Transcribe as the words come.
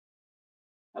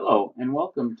Hello, and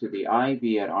welcome to the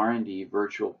IB at R&D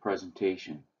virtual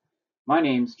presentation. My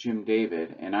name's Jim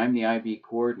David, and I'm the IB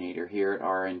coordinator here at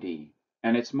R&D,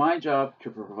 and it's my job to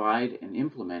provide and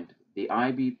implement the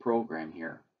IB program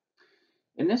here.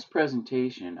 In this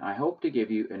presentation, I hope to give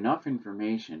you enough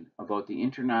information about the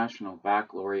International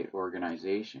Baccalaureate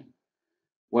Organization,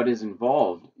 what is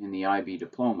involved in the IB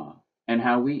diploma, and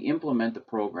how we implement the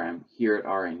program here at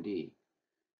R&D,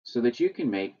 so that you can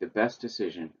make the best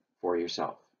decision for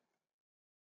yourself.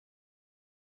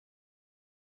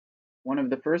 One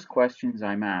of the first questions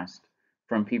I'm asked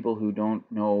from people who don't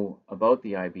know about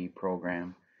the IB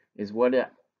program is what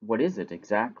is it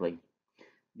exactly?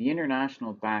 The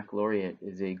International Baccalaureate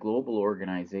is a global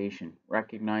organization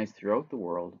recognized throughout the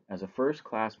world as a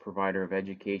first-class provider of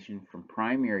education from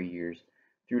primary years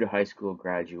through to high school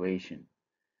graduation.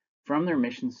 From their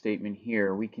mission statement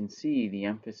here, we can see the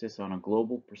emphasis on a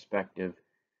global perspective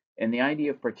and the idea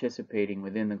of participating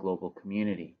within the global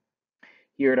community.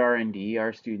 Here at R&D,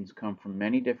 our students come from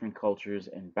many different cultures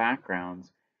and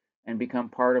backgrounds and become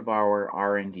part of our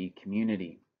R&D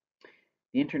community.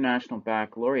 The International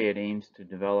Baccalaureate aims to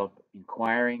develop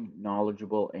inquiring,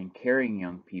 knowledgeable, and caring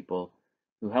young people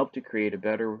who help to create a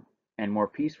better and more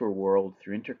peaceful world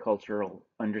through intercultural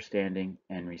understanding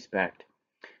and respect.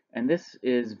 And this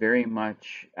is very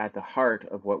much at the heart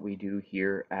of what we do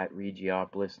here at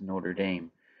Regiopolis-Notre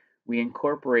Dame. We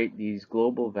incorporate these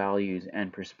global values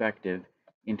and perspective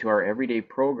into our everyday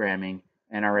programming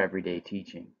and our everyday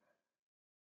teaching.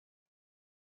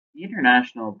 The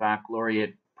International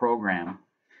Baccalaureate program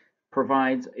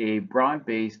provides a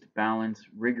broad-based, balanced,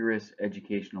 rigorous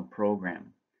educational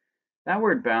program. That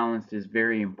word balanced is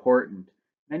very important.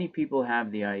 Many people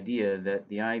have the idea that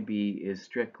the IB is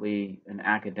strictly an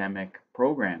academic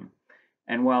program.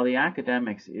 And while the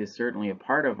academics is certainly a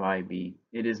part of IB,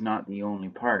 it is not the only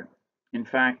part. In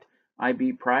fact,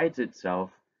 IB prides itself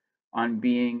on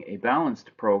being a balanced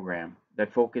program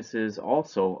that focuses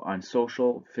also on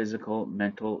social, physical,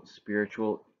 mental,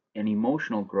 spiritual, and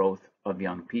emotional growth of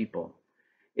young people.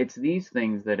 It's these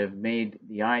things that have made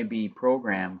the IB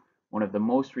program one of the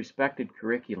most respected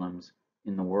curriculums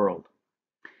in the world.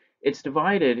 It's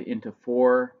divided into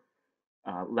four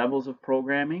levels of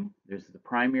programming. There's the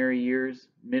primary years,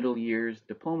 middle years,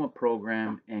 diploma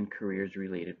program, and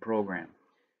careers-related program.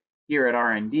 Here at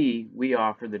R&D, we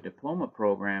offer the diploma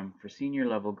program for senior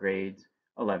level grades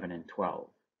 11 and 12.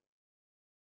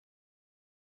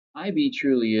 IB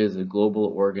truly is a global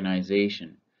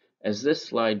organization, as this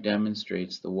slide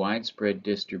demonstrates the widespread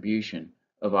distribution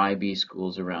of IB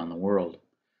schools around the world.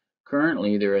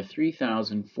 Currently, there are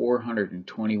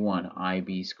 3,421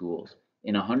 IB schools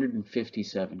in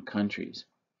 157 countries.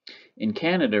 In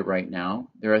Canada right now,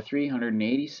 there are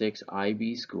 386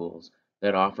 IB schools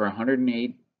that offer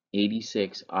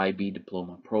 186 IB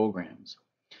diploma programs.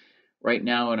 Right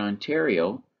now in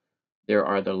Ontario, there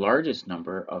are the largest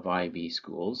number of IB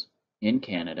schools in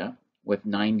Canada with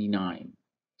 99.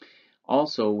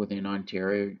 Also within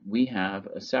Ontario, we have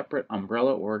a separate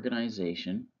umbrella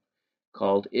organization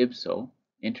called IBSO,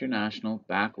 International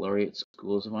Baccalaureate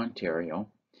Schools of Ontario,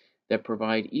 that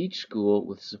provide each school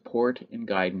with support and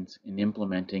guidance in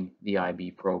implementing the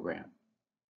IB program.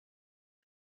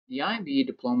 The IB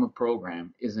diploma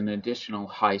program is an additional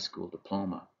high school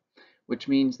diploma, which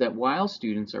means that while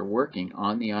students are working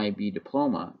on the IB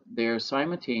diploma, they are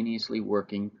simultaneously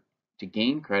working to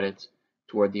gain credits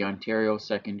toward the Ontario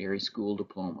Secondary School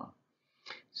Diploma.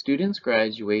 Students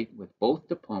graduate with both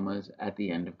diplomas at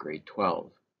the end of grade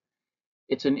 12.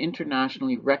 It's an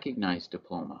internationally recognized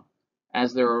diploma,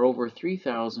 as there are over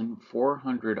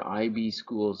 3,400 IB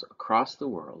schools across the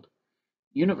world.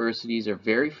 Universities are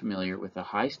very familiar with the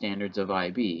high standards of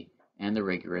IB and the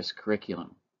rigorous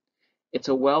curriculum. It's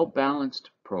a well-balanced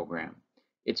program.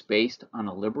 It's based on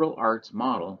a liberal arts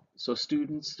model, so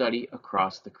students study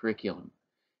across the curriculum.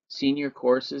 Senior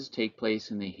courses take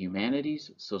place in the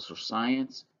humanities, social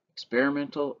science,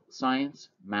 experimental science,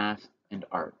 math, and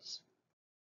arts.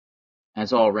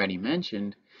 As already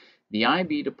mentioned, the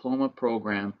IB diploma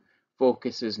program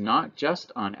focuses not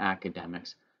just on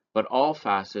academics, but all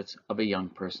facets of a young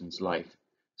person's life: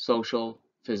 social,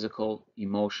 physical,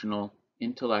 emotional,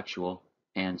 intellectual,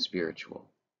 and spiritual.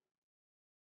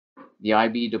 The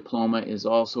IB diploma is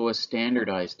also a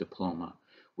standardized diploma,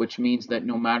 which means that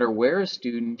no matter where a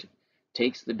student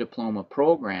takes the diploma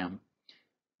program,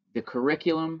 the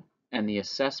curriculum and the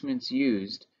assessments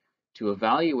used to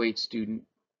evaluate student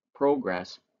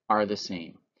progress are the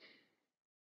same.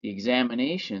 The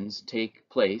examinations take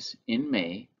place in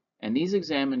May, and these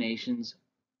examinations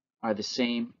are the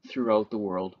same throughout the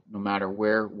world, no matter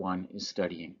where one is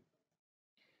studying.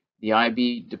 The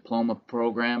IB diploma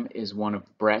program is one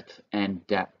of breadth and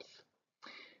depth.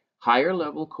 Higher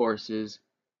level courses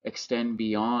extend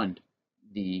beyond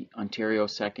the Ontario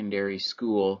Secondary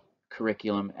School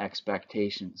curriculum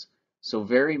expectations, so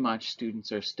very much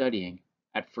students are studying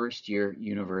at first year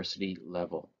university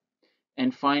level.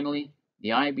 And finally,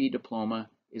 the IB diploma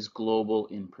is global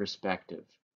in perspective.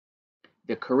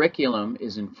 The curriculum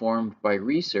is informed by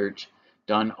research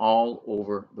done all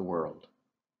over the world.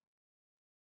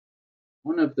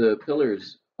 One of the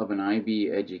pillars of an IB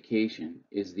education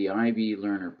is the IB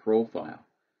learner profile.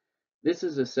 This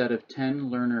is a set of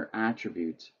 10 learner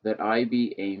attributes that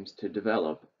IB aims to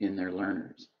develop in their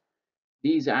learners.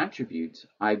 These attributes,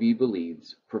 IB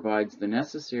believes, provides the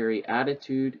necessary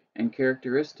attitude and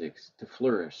characteristics to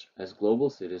flourish as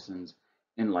global citizens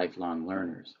and lifelong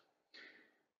learners.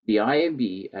 The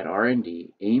IB at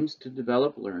R&D aims to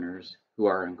develop learners who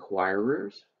are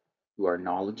inquirers, who are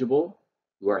knowledgeable,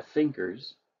 who are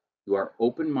thinkers, who are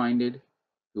open-minded,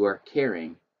 who are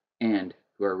caring, and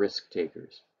who are risk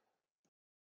takers.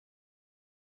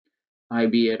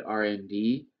 IB at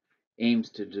R&D aims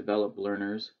to develop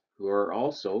learners who are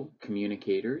also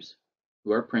communicators,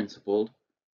 who are principled,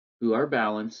 who are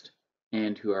balanced,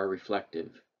 and who are reflective.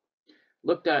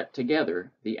 Looked at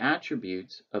together, the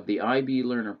attributes of the IB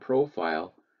learner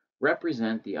profile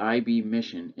represent the IB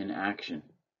mission in action.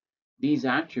 These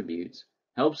attributes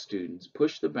help students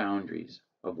push the boundaries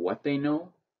of what they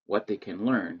know, what they can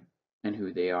learn, and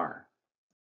who they are.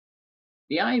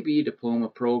 The IB diploma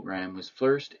program was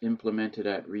first implemented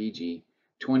at Regi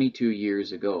 22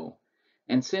 years ago,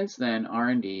 and since then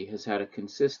R&D has had a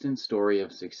consistent story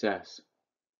of success.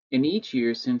 In each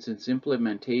year since its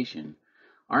implementation,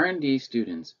 R&D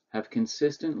students have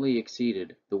consistently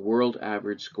exceeded the world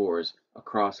average scores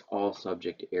across all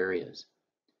subject areas.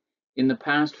 In the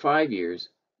past 5 years,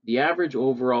 the average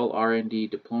overall R&D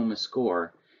diploma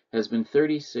score has been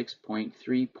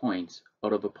 36.3 points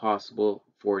out of a possible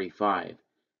 45,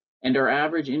 and our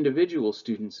average individual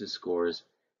students' scores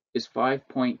is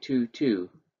 5.22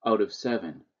 out of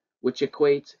 7, which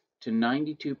equates to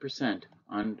 92%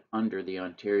 under the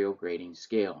Ontario grading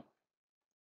scale.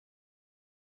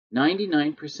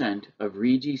 99% of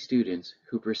Regi students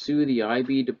who pursue the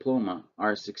IB diploma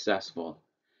are successful,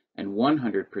 and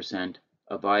 100%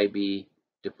 of IB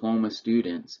diploma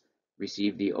students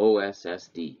receive the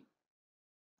OSSD.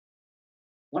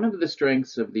 One of the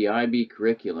strengths of the IB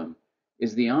curriculum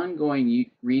is the ongoing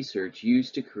research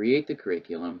used to create the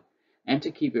curriculum and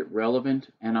to keep it relevant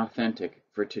and authentic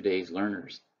for today's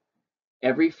learners.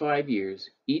 Every 5 years,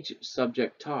 each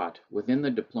subject taught within the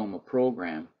diploma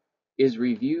program is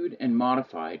reviewed and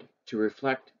modified to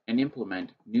reflect and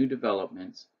implement new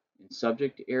developments in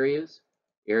subject areas,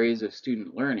 areas of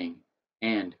student learning,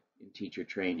 and in teacher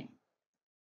training.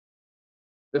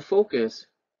 The focus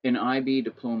in IB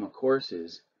diploma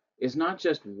courses is not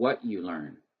just what you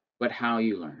learn, but how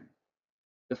you learn.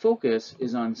 The focus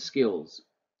is on skills,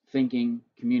 thinking,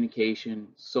 communication,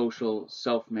 social,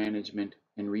 self-management,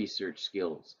 and research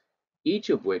skills,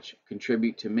 each of which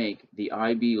contribute to make the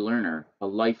IB learner a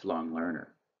lifelong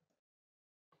learner.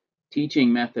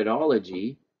 Teaching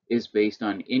methodology is based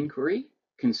on inquiry,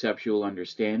 conceptual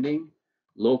understanding,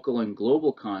 local and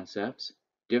global concepts,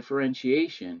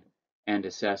 differentiation, and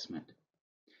assessment.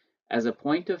 As a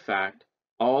point of fact,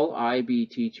 all IB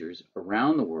teachers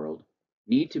around the world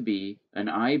need to be an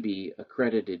IB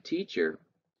accredited teacher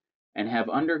and have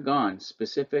undergone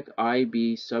specific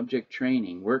IB subject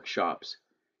training workshops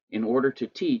in order to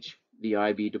teach the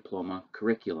IB diploma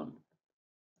curriculum.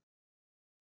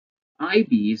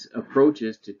 IB's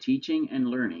approaches to teaching and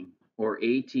learning, or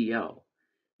ATL,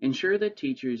 ensure that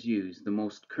teachers use the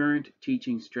most current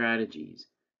teaching strategies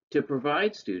to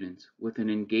provide students with an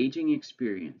engaging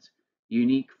experience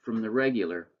unique from the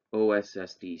regular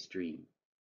OSSD stream.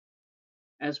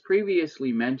 As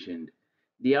previously mentioned,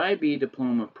 the IB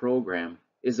diploma program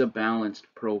is a balanced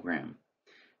program.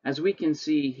 As we can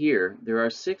see here, there are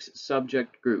 6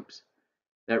 subject groups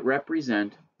that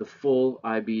represent the full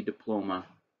IB diploma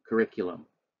curriculum.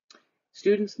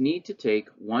 Students need to take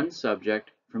one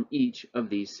subject from each of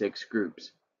these 6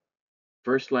 groups.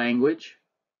 First language,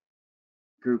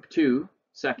 Group 2,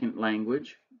 second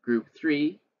language, Group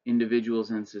 3,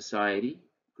 individuals and society,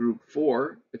 Group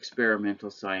 4, experimental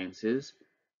sciences,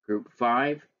 Group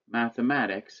 5,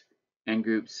 mathematics, and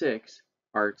Group 6,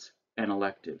 arts and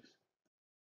electives.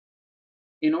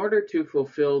 In order to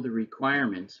fulfill the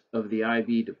requirements of the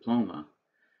IB diploma,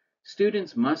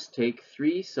 students must take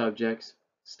 3 subjects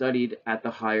studied at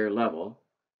the higher level,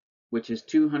 which is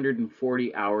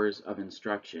 240 hours of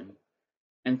instruction,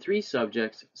 and 3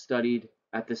 subjects studied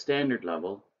at the standard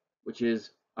level, which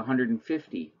is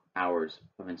 150 hours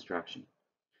of instruction.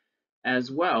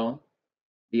 As well,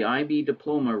 the IB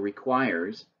diploma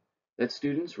requires that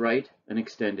students write an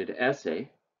extended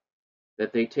essay,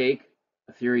 that they take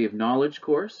a theory of knowledge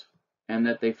course, and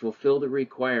that they fulfill the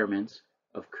requirements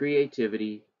of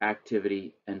creativity,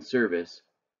 activity, and service,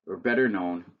 or better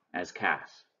known as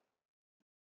CAS.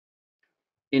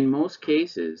 In most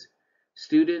cases,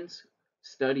 students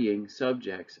studying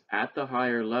subjects at the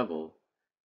higher level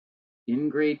in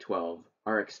grade 12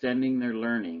 are extending their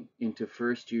learning into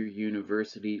first-year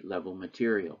university level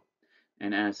material,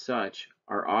 and as such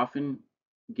are often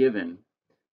given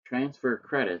transfer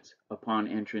credits upon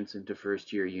entrance into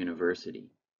first-year university.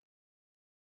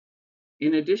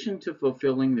 In addition to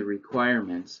fulfilling the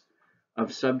requirements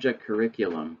of subject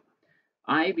curriculum,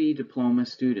 IB diploma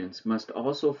students must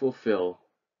also fulfill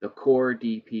the core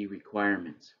DP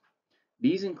requirements.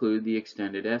 These include the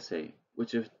extended essay,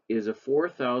 which is a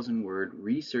 4,000-word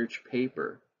research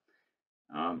paper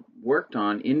worked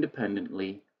on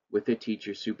independently with a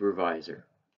teacher supervisor.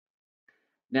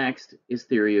 Next is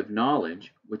Theory of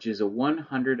Knowledge, which is a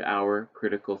 100-hour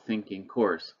critical thinking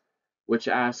course, which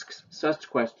asks such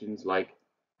questions like,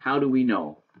 how do we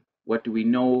know? What do we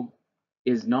know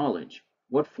is knowledge?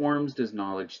 What forms does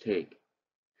knowledge take?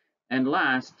 And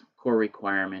last core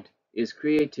requirement is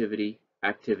creativity,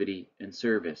 activity, and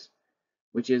service,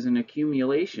 which is an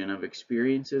accumulation of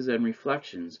experiences and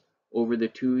reflections over the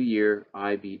 2-year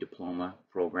IB diploma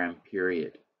program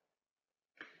period.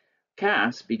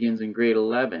 CAS begins in grade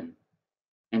 11,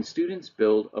 and students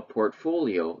build a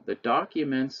portfolio that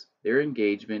documents their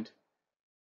engagement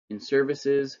in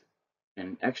services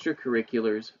and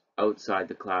extracurriculars outside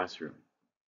the classroom.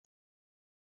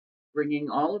 Bringing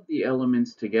all of the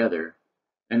elements together,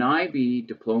 an IB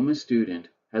diploma student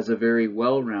has a very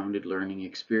well-rounded learning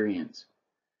experience.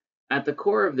 At the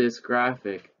core of this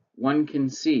graphic, one can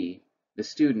see the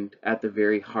student at the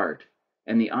very heart,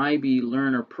 and the IB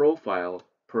learner profile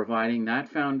providing that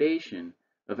foundation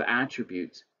of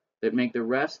attributes that make the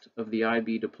rest of the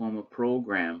IB diploma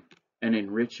program an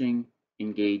enriching,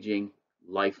 engaging,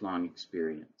 lifelong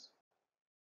experience.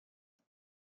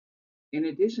 In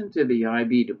addition to the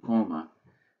IB diploma,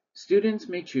 students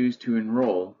may choose to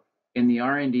enroll in the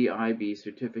R&D IB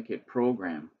certificate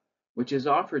program, which is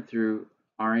offered through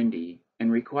R&D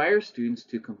and requires students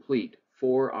to complete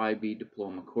 4 IB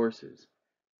diploma courses,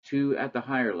 2 at the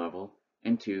higher level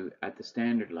and 2 at the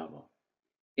standard level.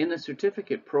 In the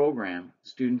certificate program,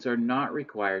 students are not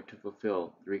required to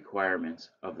fulfill the requirements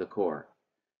of the core.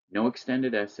 No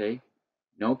extended essay,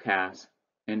 no CAS,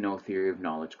 and no theory of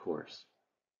knowledge course.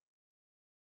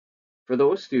 For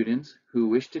those students who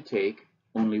wish to take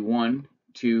only 1,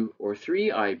 2, or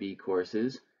 3 IB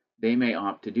courses, they may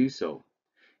opt to do so.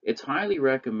 It's highly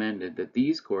recommended that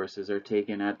these courses are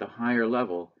taken at the higher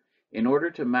level in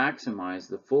order to maximize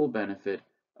the full benefit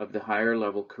of the higher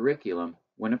level curriculum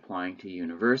when applying to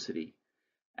university.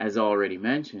 As already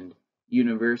mentioned,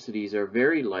 universities are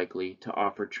very likely to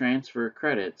offer transfer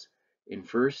credits in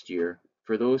first year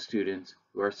for those students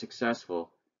who are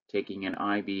successful taking an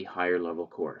IB higher level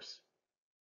course.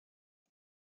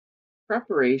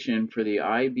 Preparation for the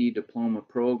IB diploma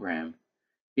program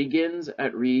begins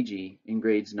at Regi in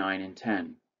grades 9 and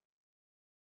 10.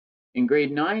 In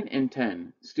grade 9 and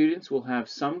 10, students will have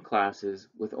some classes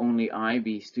with only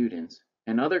IB students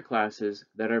and other classes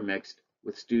that are mixed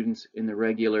with students in the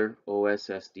regular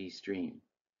OSSD stream.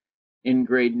 In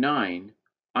grade 9,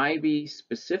 IB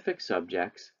specific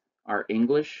subjects are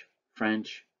English,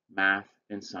 French, math,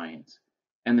 and science,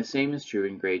 and the same is true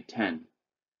in grade 10.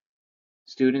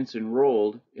 Students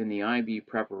enrolled in the IB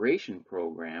preparation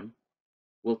program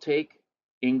will take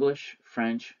English,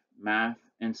 French, math,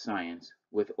 and science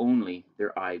with only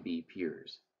their IB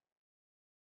peers.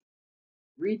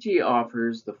 Regi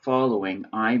offers the following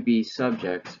IB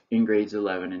subjects in grades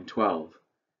 11 and 12.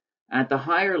 At the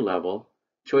higher level,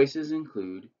 choices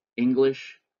include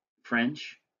English,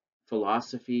 French,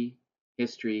 philosophy,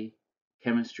 history,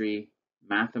 chemistry,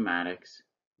 mathematics,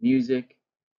 music,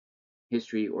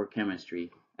 history, or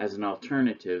chemistry as an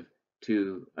alternative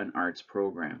to an arts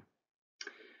program.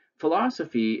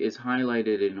 Philosophy is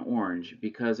highlighted in orange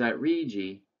because at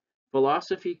Regi,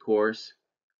 philosophy course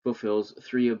fulfills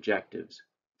 3 objectives.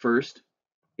 First,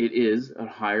 it is a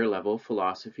higher level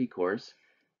philosophy course,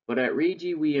 but at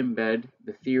Regi we embed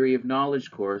the theory of knowledge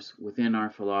course within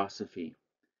our philosophy.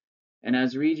 And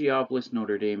as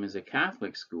Regiopolis-Notre Dame is a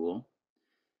Catholic school,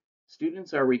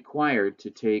 students are required to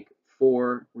take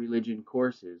 4 religion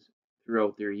courses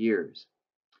throughout their years.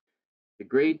 The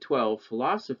grade 12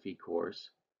 philosophy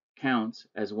course counts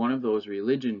as one of those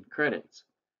religion credits,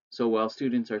 So while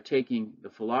students are taking the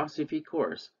philosophy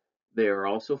course, they are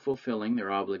also fulfilling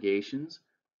their obligations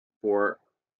for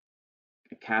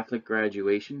a Catholic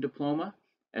graduation diploma,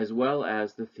 as well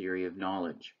as the theory of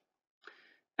knowledge.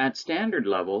 At standard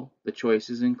level, the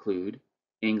choices include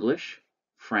English,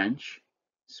 French,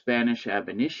 Spanish ab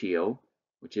initio,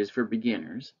 which is for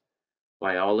beginners,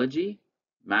 biology,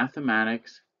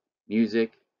 mathematics,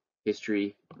 music,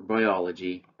 history, or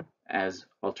biology as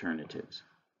alternatives.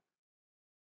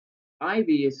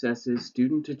 IB assesses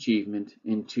student achievement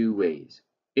in two ways: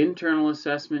 internal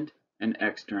assessment and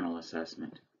external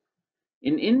assessment.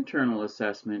 In internal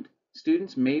assessment,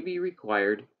 students may be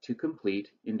required to complete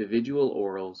individual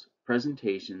orals,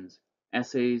 presentations,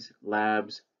 essays,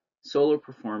 labs, solo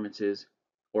performances,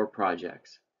 or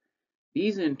projects.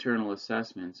 These internal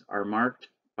assessments are marked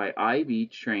by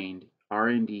IB-trained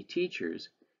R&D teachers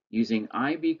using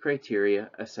IB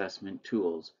criteria assessment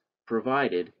tools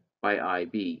provided by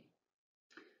IB.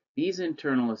 These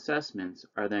internal assessments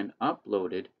are then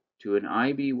uploaded to an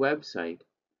IB website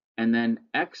and then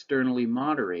externally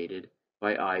moderated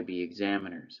by IB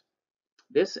examiners.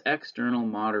 This external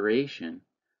moderation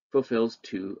fulfills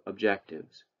two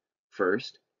objectives.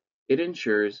 First, it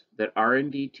ensures that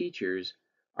R&D teachers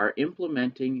are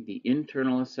implementing the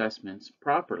internal assessments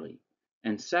properly,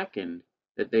 and second,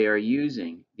 that they are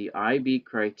using the IB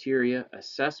criteria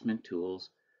assessment tools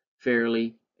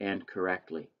fairly and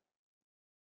correctly.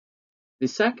 The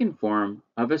second form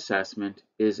of assessment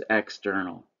is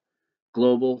external.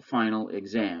 Global final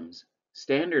exams,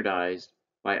 standardized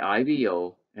by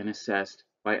IBO and assessed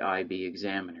by IB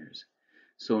examiners.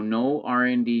 So no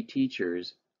R&D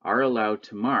teachers are allowed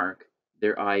to mark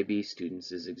their IB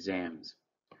students' exams.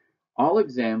 All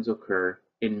exams occur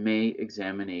in May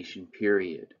examination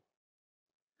period.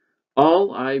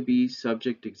 All IB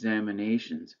subject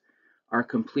examinations are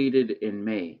completed in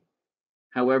May.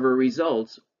 However,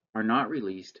 results are not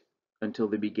released until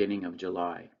the beginning of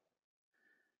July.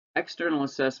 External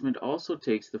assessment also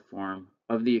takes the form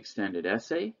of the extended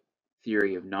essay,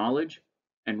 theory of knowledge,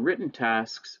 and written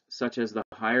tasks such as the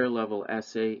higher level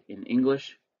essay in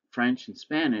English, French, and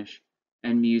Spanish,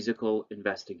 and musical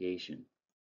investigation.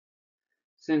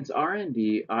 Since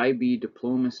R&D IB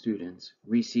diploma students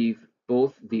receive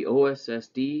both the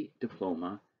OSSD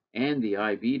diploma and the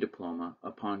IB diploma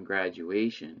upon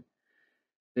graduation,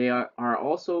 they are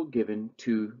also given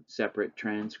two separate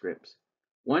transcripts.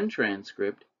 One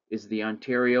transcript is the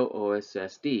Ontario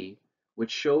OSSD,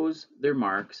 which shows their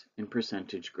marks in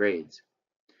percentage grades.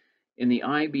 In the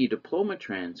IB diploma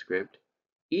transcript,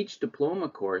 each diploma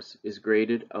course is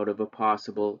graded out of a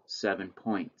possible 7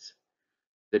 points.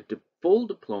 The full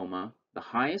diploma, the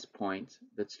highest points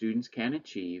that students can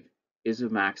achieve, is a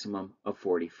maximum of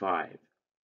 45.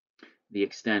 The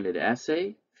extended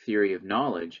essay, theory of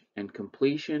knowledge, and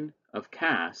completion of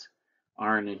CAS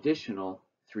are an additional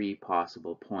 3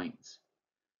 possible points.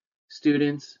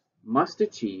 Students must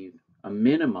achieve a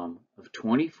minimum of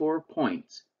 24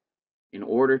 points in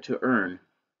order to earn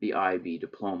the IB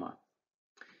diploma.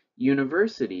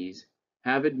 Universities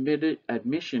have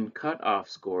admission cutoff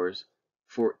scores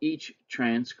for each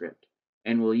transcript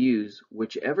and will use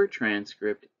whichever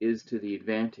transcript is to the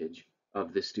advantage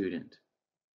of the student.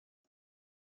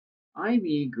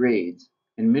 IB grades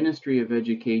and Ministry of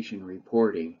Education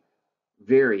reporting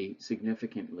vary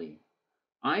significantly.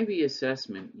 IB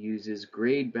assessment uses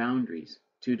grade boundaries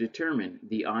to determine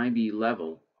the IB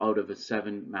level out of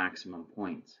 7 maximum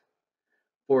points.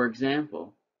 For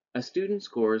example, a student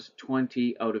scores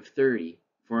 20 out of 30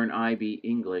 for an IB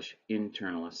English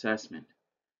internal assessment.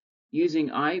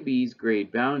 Using IB's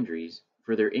grade boundaries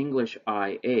for their English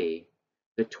IA,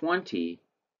 the 20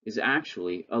 is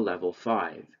actually a level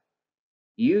 5.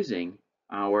 Using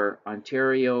our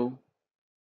Ontario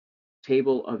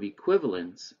table of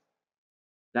equivalence,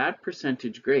 that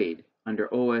percentage grade under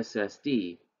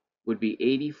OSSD would be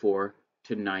 84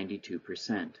 to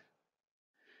 92%.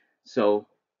 So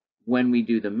when we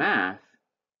do the math,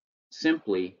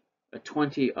 simply a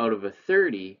 20 out of a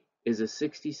 30 is a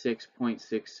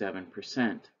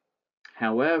 66.67%.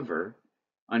 However,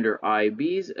 under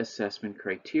IB's assessment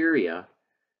criteria,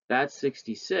 that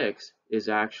 66 is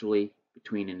actually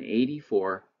between an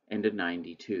 84 and a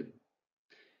 92.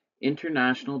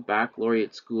 International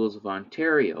Baccalaureate Schools of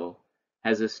Ontario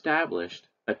has established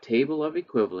a table of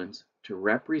equivalence to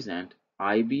represent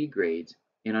IB grades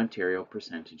in Ontario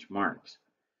percentage marks.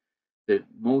 The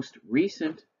most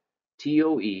recent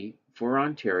TOE for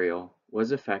Ontario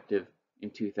was effective in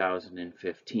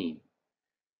 2015.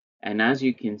 And as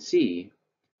you can see,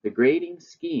 the grading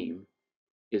scheme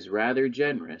is rather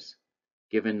generous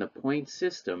given the point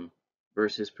system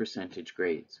versus percentage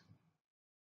grades.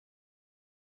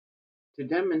 To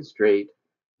demonstrate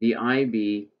the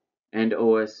IB and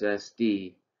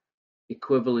OSSD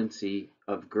equivalency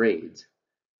of grades,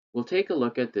 we'll take a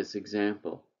look at this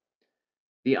example.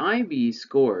 The IB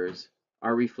scores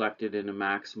are reflected in a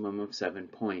maximum of 7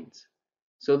 points.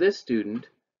 So this student,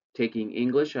 taking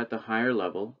English at the higher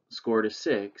level, scored a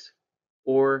 6,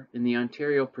 or in the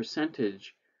Ontario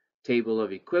percentage table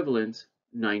of equivalence,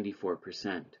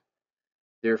 94%.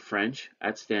 Their French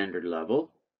at standard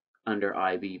level, under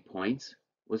IB points,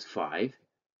 was 5.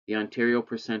 The Ontario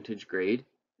percentage grade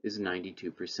is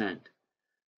 92%.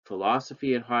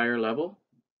 Philosophy at higher level,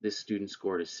 this student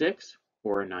scored a 6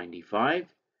 or a 95.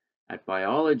 At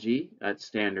biology at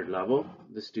standard level,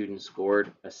 the student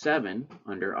scored a 7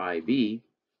 under IB.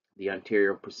 The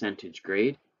Ontario percentage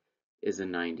grade is a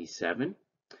 97.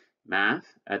 Math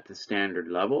at the standard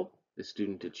level, the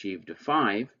student achieved a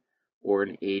 5 or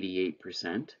an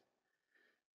 88%.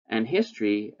 And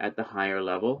history at the higher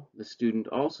level, the student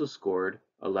also scored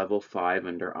a level 5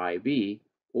 under IB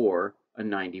or a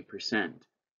 90%.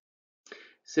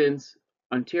 Since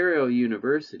Ontario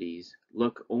universities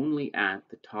look only at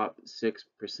the top 6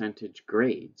 percentage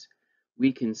grades,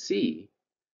 we can see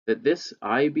that this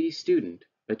IB student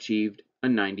achieved a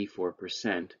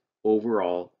 94%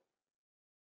 overall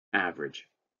average.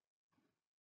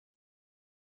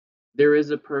 There is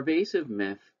a pervasive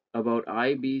myth about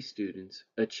IB students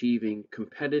achieving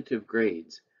competitive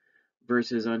grades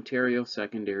versus Ontario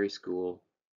secondary school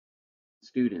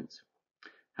students.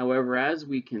 However, as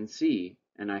we can see,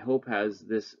 and I hope as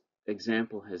this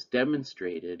example has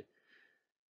demonstrated,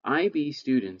 IB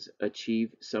students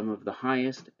achieve some of the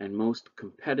highest and most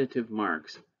competitive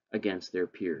marks against their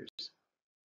peers.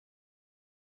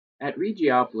 At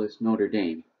Regiopolis-Notre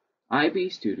Dame, IB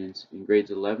students in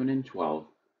grades 11 and 12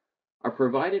 are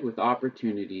provided with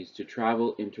opportunities to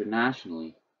travel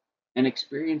internationally and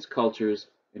experience cultures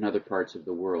in other parts of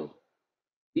the world.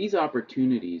 These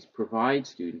opportunities provide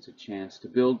students a chance to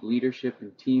build leadership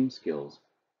and team skills,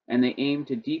 and they aim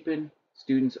to deepen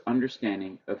students'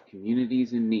 understanding of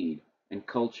communities in need and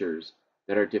cultures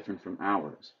that are different from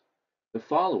ours. The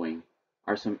following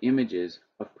are some images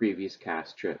of previous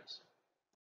CAS trips.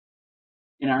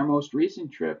 In our most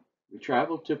recent trip, we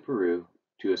traveled to Peru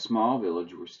to a small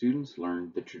village where students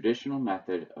learned the traditional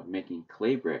method of making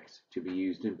clay bricks to be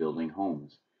used in building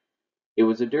homes. It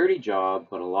was a dirty job,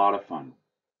 but a lot of fun.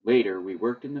 Later, we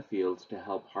worked in the fields to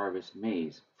help harvest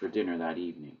maize for dinner that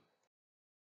evening.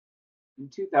 In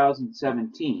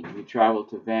 2017, we traveled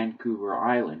to Vancouver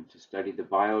Island to study the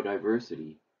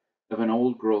biodiversity of an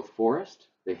old-growth forest,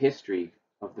 the history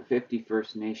of the 50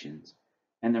 First Nations,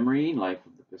 and the marine life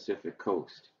of the Pacific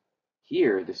Coast.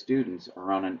 Here, the students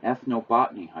are on an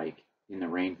ethnobotany hike in the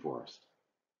rainforest.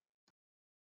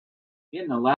 In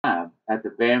the lab at the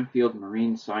Bamfield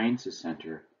Marine Sciences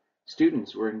Center,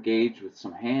 students were engaged with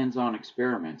some hands-on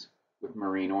experiments with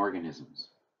marine organisms.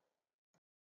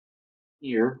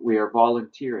 Here, we are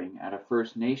volunteering at a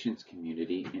First Nations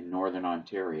community in Northern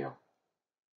Ontario,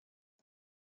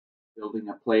 building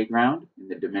a playground in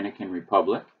the Dominican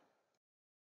Republic,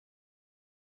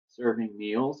 serving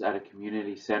meals at a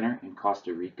community center in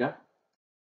Costa Rica.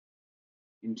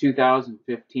 In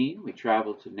 2015, we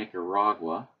traveled to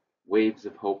Nicaragua, Waves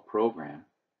of Hope program,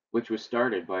 which was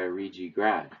started by a Regi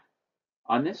grad.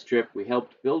 On this trip, we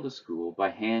helped build a school by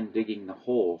hand digging the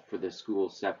hole for the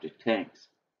school's septic tanks.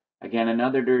 Again,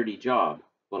 another dirty job,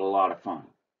 but a lot of fun.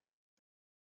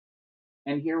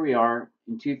 And here we are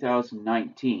in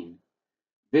 2019,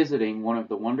 visiting one of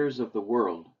the wonders of the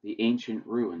world, the ancient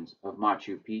ruins of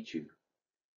Machu Picchu.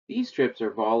 These trips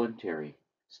are voluntary.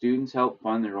 Students help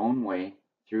fund their own way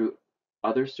through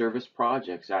other service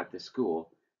projects at the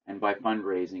school and by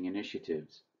fundraising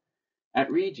initiatives.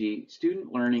 At Regi,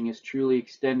 student learning is truly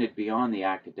extended beyond the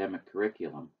academic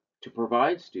curriculum to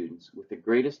provide students with the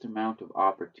greatest amount of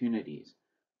opportunities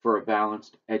for a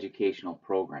balanced educational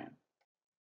program.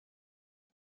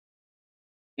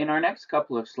 In our next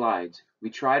couple of slides, we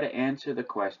try to answer the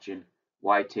question,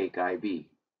 why take IB?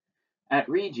 At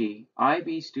Regi,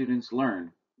 IB students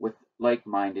learn with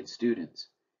like-minded students.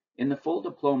 In the full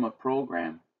diploma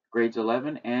program, grades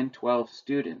 11 and 12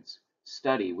 students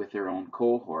study with their own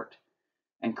cohort,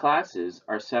 and classes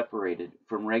are separated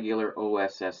from regular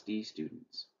OSSD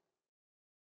students.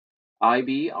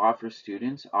 IB offers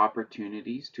students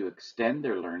opportunities to extend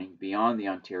their learning beyond the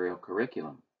Ontario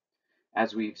curriculum,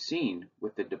 as we've seen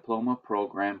with the diploma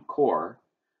program core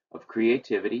of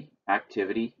creativity,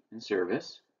 activity, and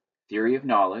service, theory of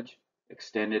knowledge,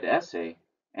 extended essay,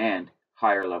 and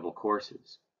higher level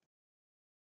courses.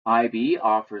 IB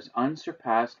offers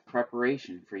unsurpassed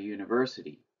preparation for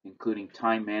university, including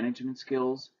time management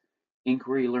skills,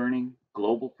 inquiry learning,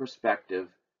 global perspective,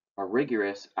 a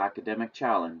rigorous academic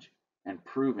challenge, and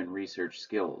proven research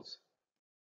skills.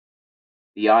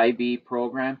 The IB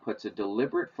program puts a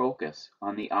deliberate focus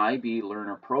on the IB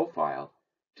learner profile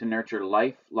to nurture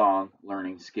lifelong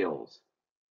learning skills.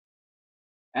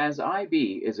 As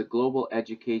IB is a global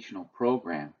educational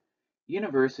program,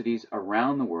 universities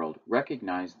around the world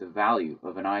recognize the value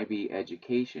of an IB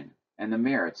education and the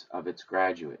merits of its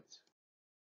graduates.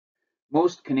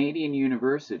 Most Canadian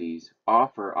universities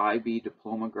offer IB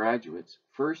diploma graduates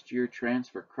first-year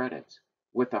transfer credits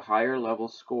with a higher level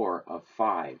score of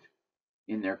 5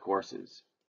 in their courses.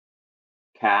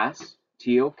 CAS,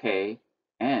 TOK,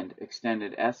 and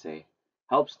Extended Essay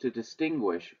helps to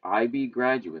distinguish IB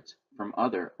graduates from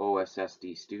other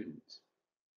OSSD students.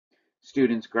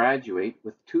 Students graduate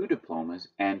with 2 diplomas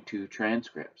and 2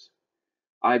 transcripts.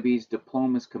 IB's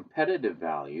diploma's competitive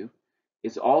value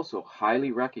is also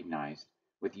highly recognized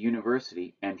with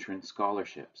university entrance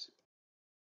scholarships.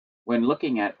 When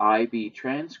looking at IB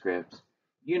transcripts,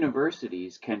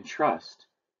 universities can trust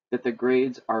that the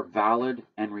grades are valid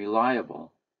and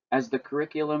reliable as the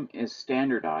curriculum is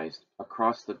standardized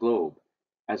across the globe,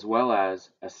 as well as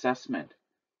assessment.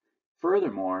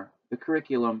 Furthermore, the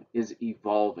curriculum is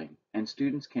evolving and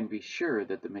students can be sure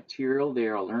that the material they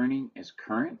are learning is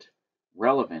current,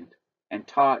 relevant, and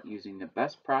taught using the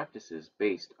best practices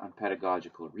based on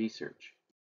pedagogical research.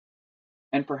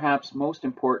 And perhaps most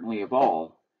importantly of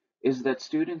all, is that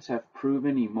students have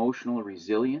proven emotional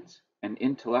resilience and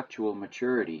intellectual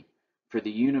maturity for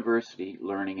the university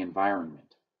learning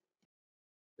environment.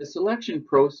 The selection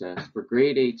process for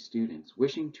grade 8 students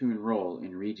wishing to enroll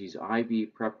in Regie's IB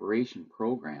preparation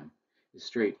program is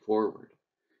straightforward.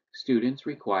 Students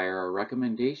require a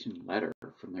recommendation letter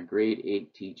from their grade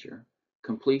 8 teacher,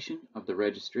 completion of the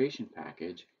registration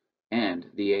package, and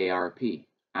the ARP,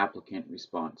 applicant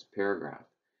response paragraph.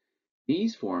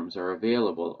 These forms are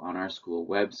available on our school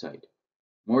website.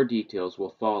 More details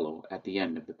will follow at the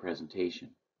end of the presentation.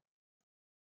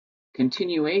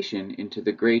 Continuation into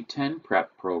the grade 10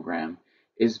 prep program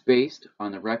is based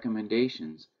on the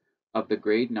recommendations of the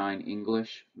grade 9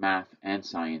 English, Math, and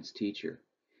Science teacher.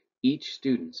 Each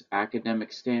student's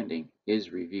academic standing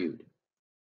is reviewed.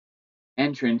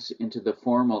 Entrance into the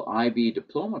formal IB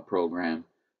diploma program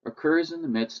occurs in the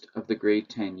midst of the grade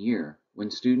 10 year when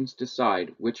students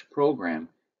decide which program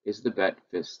is the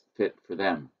best fit for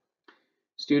them.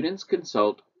 Students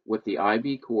consult with the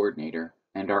IB coordinator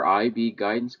and our IB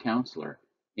guidance counselor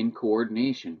in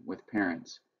coordination with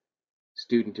parents.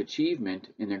 Student achievement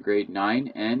in their grade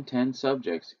 9 and 10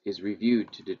 subjects is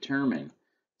reviewed to determine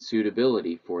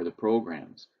suitability for the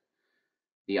programs.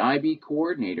 The IB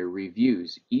coordinator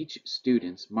reviews each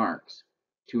student's marks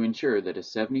to ensure that a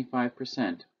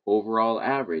 75% overall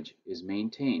average is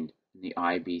maintained in the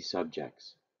IB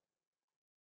subjects.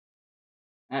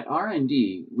 At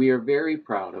R&D, we are very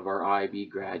proud of our IB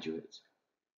graduates.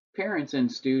 Parents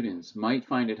and students might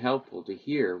find it helpful to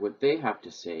hear what they have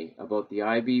to say about the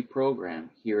IB program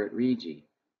here at Regie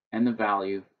and the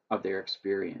value of their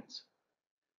experience.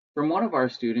 From one of our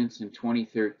students in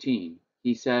 2013,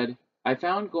 he said, "I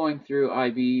found going through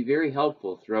IB very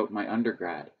helpful throughout my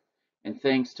undergrad, and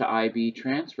thanks to IB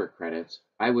transfer credits,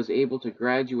 I was able to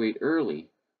graduate early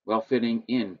while fitting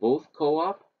in both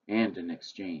co-op and an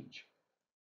exchange."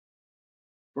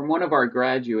 From one of our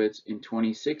graduates in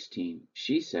 2016,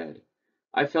 she said,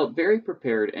 "I felt very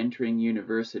prepared entering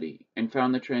university and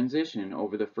found the transition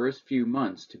over the first few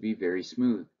months to be very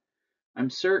smooth. I'm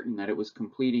certain that it was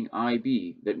completing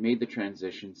IB that made the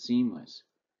transition seamless.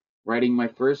 Writing my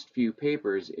first few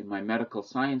papers in my medical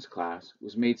science class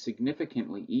was made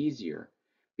significantly easier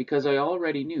because I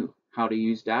already knew how to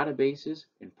use databases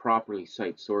and properly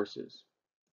cite sources."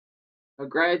 A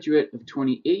graduate of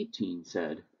 2018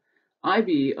 said,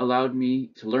 "IB allowed me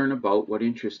to learn about what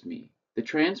interests me. The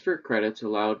transfer credits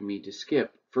allowed me to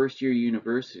skip first-year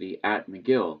university at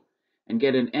McGill and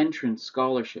get an entrance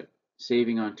scholarship,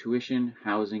 saving on tuition,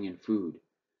 housing, and food.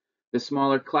 The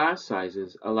smaller class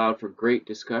sizes allowed for great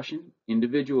discussion,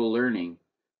 individual learning,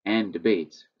 and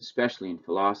debates, especially in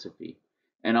philosophy,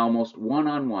 and almost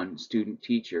one-on-one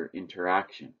student-teacher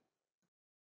interaction."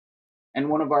 And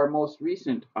one of our most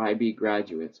recent IB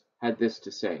graduates had this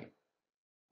to say,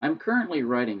 "I'm currently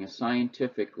writing a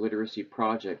scientific literacy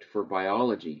project for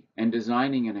biology and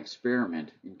designing an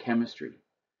experiment in chemistry.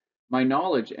 My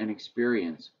knowledge and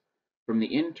experience from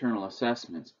the internal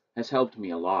assessments has helped me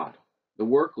a lot. The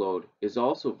workload is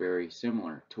also very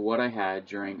similar to what I had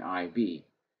during IB,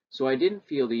 so I didn't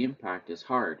feel the impact as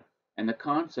hard, and the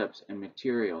concepts and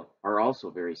material are also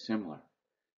very similar.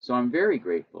 So I'm very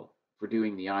grateful for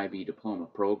doing the IB diploma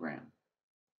program."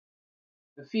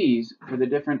 The fees for the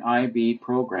different IB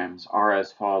programs are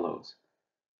as follows.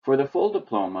 For the full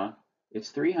diploma,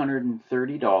 it's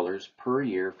 $330 per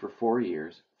year for 4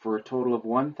 years for a total of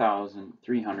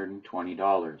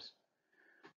 $1,320.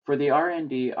 For the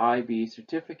R&D IB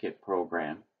certificate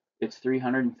program, it's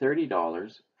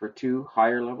 $330 for 2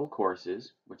 higher level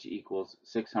courses, which equals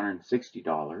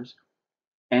 $660,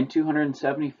 and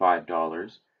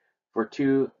 $275 for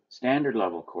 2 standard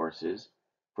level courses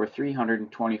for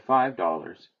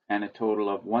 $325 and a total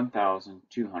of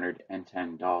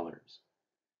 $1,210.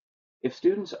 If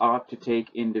students opt to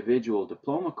take individual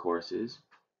diploma courses,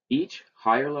 each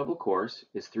higher level course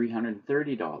is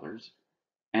 $330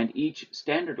 and each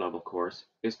standard level course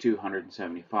is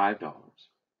 $275.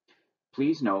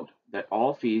 Please note that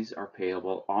all fees are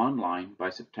payable online by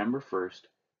September 1st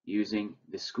using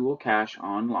the School Cash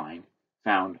Online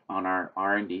found on our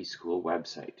R&D School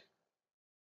website.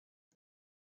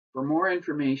 For more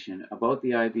information about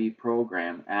the IB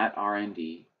program at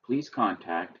R&D, please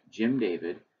contact Jim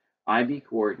David, IB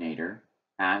Coordinator,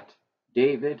 at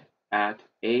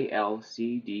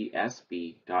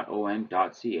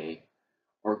david@alcdsb.on.ca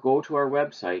or go to our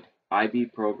website, IB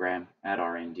Program at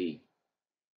R&D.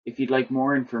 If you'd like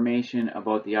more information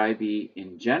about the IB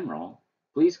in general,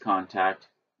 please contact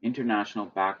International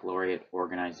Baccalaureate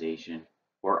Organization,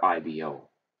 or IBO.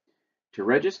 To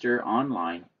register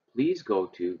online, please go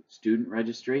to Student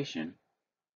Registration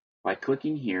by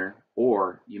clicking here,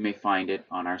 or you may find it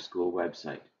on our school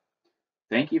website.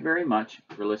 Thank you very much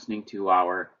for listening to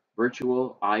our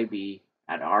virtual IB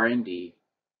at R&D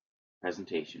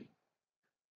presentation.